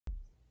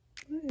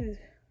It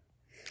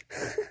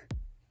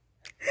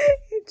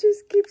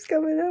just keeps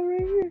coming out right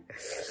here.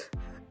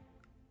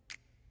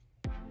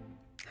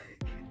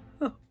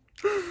 Oh,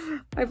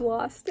 I've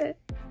lost it.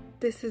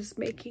 This is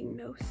making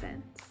no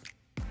sense.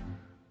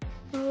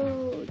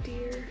 Oh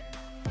dear.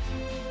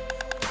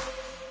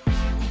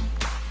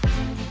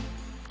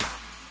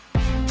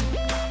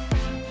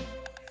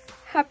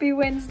 Happy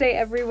Wednesday,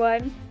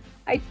 everyone.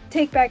 I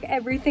take back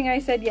everything I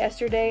said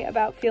yesterday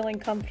about feeling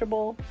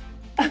comfortable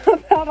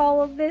about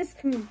all of this.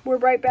 We're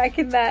right back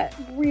in that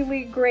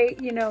really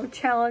great,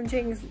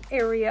 challenging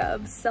area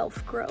of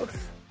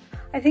self-growth.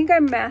 I think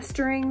I'm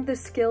mastering the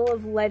skill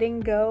of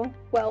letting go.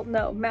 Well,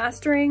 no,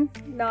 mastering,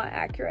 not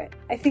accurate.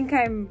 I think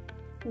I'm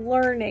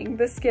learning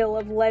the skill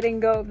of letting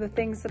go of the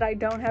things that I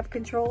don't have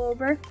control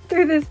over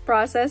through this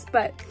process.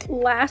 But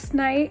last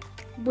night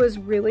was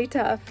really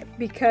tough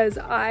because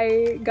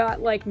I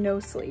got like no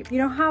sleep. You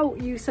know how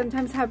you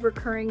sometimes have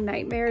recurring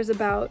nightmares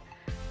about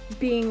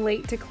being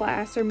late to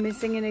class or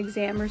missing an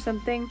exam or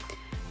something?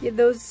 Yeah,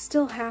 those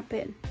still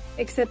happen,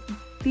 except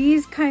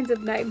these kinds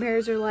of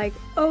nightmares are like,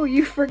 oh,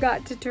 you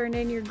forgot to turn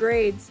in your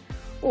grades,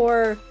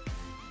 or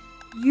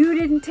you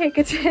didn't take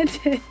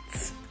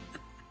attendance.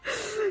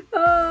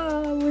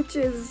 Which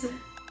is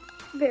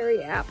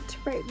very apt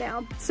right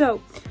now.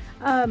 So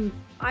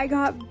I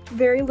got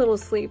very little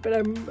sleep and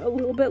I'm a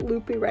little bit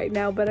loopy right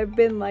now, but I've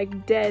been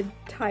like dead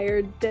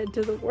tired, dead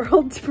to the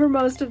world for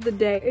most of the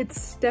day.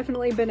 It's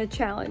definitely been a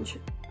challenge.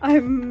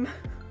 I'm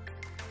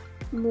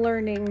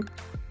learning.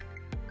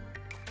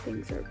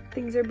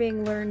 Things are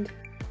being learned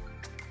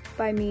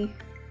by me.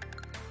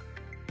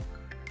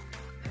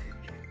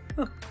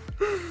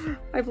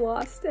 I've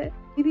lost it.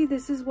 Maybe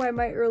this is why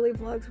my early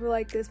vlogs were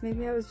like this.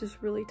 Maybe I was just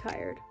really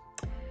tired.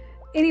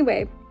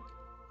 Anyway,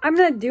 I'm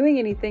not doing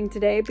anything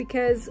today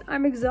because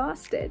I'm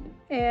exhausted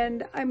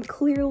and I'm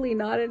clearly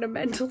not in a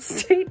mental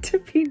state to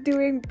be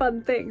doing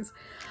fun things.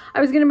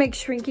 I was gonna make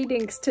shrinky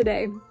dinks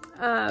today,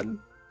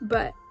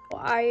 but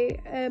I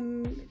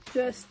am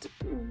just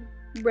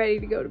ready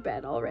to go to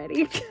bed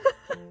already.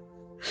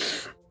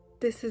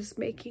 This is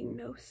making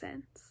no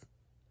sense.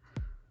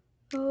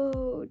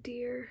 Oh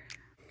dear.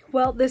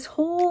 Well, this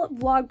whole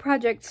vlog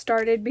project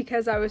started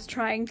because I was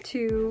trying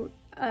to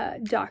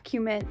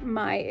document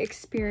my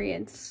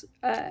experience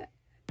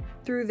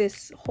through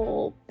this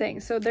whole thing.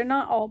 So they're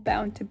not all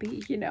bound to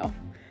be,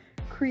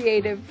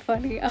 creative,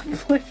 funny,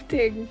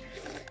 uplifting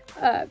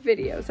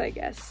videos, I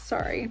guess.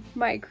 Sorry,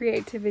 my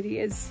creativity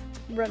is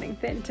running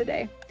thin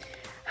today.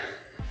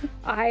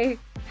 I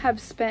have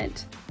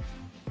spent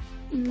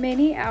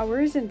many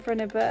hours in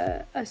front of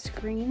a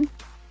screen.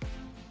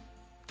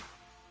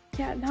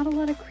 Yeah, not a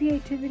lot of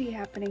creativity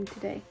happening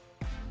today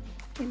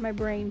in my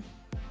brain.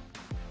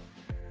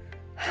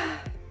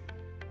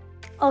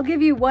 I'll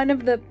give you one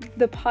of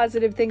the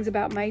positive things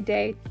about my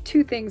day.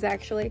 Two things,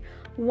 actually.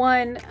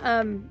 One,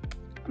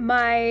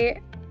 my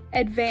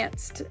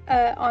advanced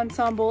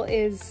ensemble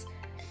is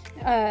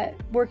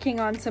working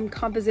on some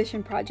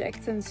composition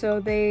projects, and so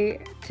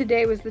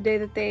today was the day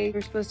that they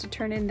were supposed to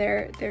turn in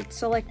their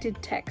selected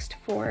text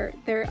for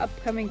their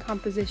upcoming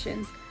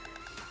compositions.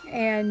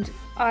 And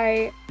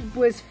I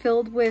was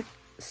filled with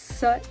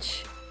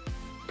such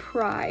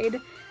pride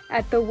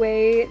at the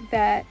way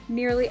that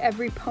nearly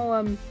every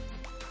poem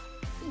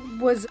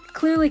was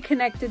clearly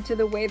connected to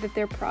the way that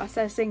they're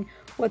processing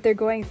what they're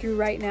going through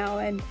right now.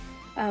 And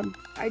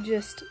I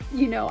just,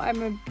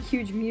 I'm a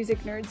huge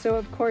music nerd, so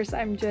of course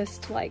I'm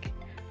just like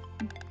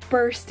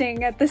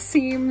bursting at the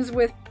seams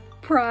with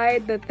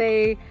pride that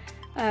they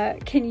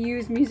can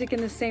use music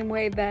in the same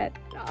way that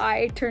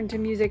I turn to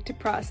music to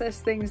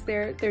process things.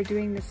 They're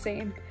doing the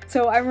same.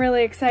 So I'm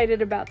really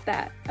excited about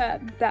that.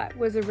 That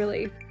was a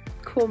really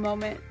cool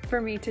moment for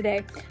me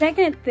today.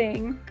 Second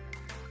thing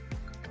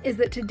is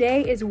that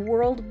today is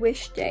World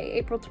Wish Day,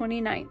 April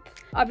 29th.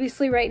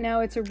 Obviously right now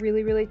it's a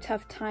really, really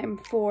tough time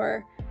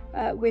for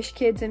Wish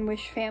kids and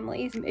Wish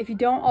families. If you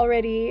don't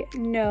already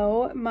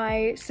know,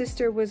 my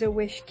sister was a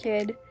Wish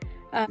kid.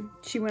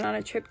 She went on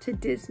a trip to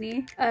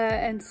Disney,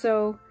 and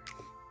so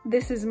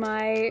this is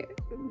my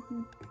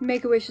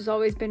Make-A-Wish has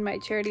always been my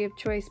charity of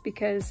choice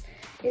because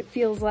it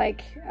feels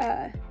like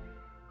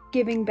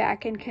giving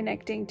back and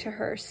connecting to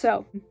her.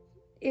 So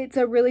it's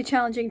a really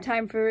challenging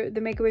time for the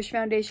Make-A-Wish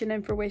Foundation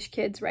and for Wish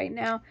kids right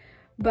now,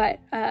 but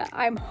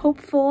I'm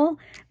hopeful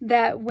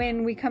that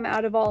when we come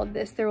out of all of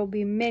this, there will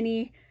be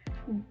many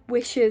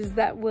wishes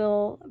that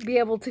will be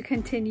able to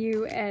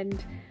continue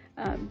and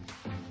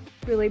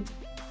really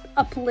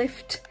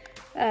uplift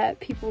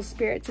people's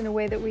spirits in a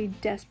way that we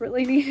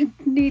desperately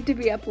need to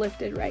be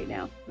uplifted right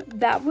now.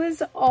 That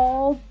was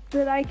all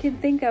that I can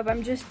think of.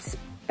 I'm just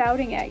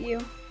spouting at you.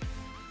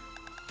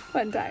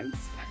 Fun times.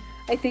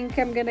 I think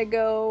I'm gonna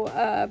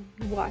go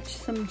watch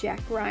some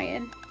Jack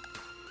Ryan.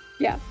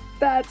 Yeah,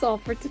 that's all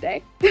for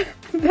today.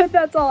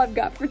 That's all I've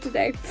got for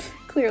today.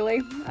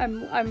 Clearly,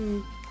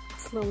 I'm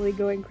slowly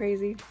going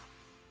crazy.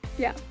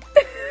 Yeah.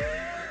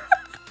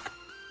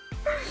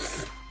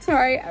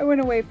 Sorry, I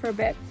went away for a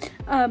bit.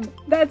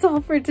 That's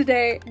all for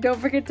today. Don't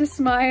forget to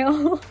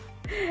smile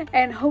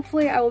And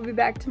hopefully I will be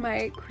back to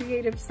my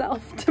creative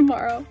self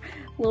tomorrow.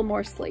 A little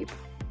more sleep.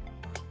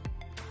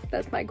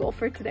 That's my goal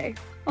for today.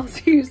 I'll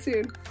see you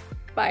soon.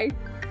 Bye.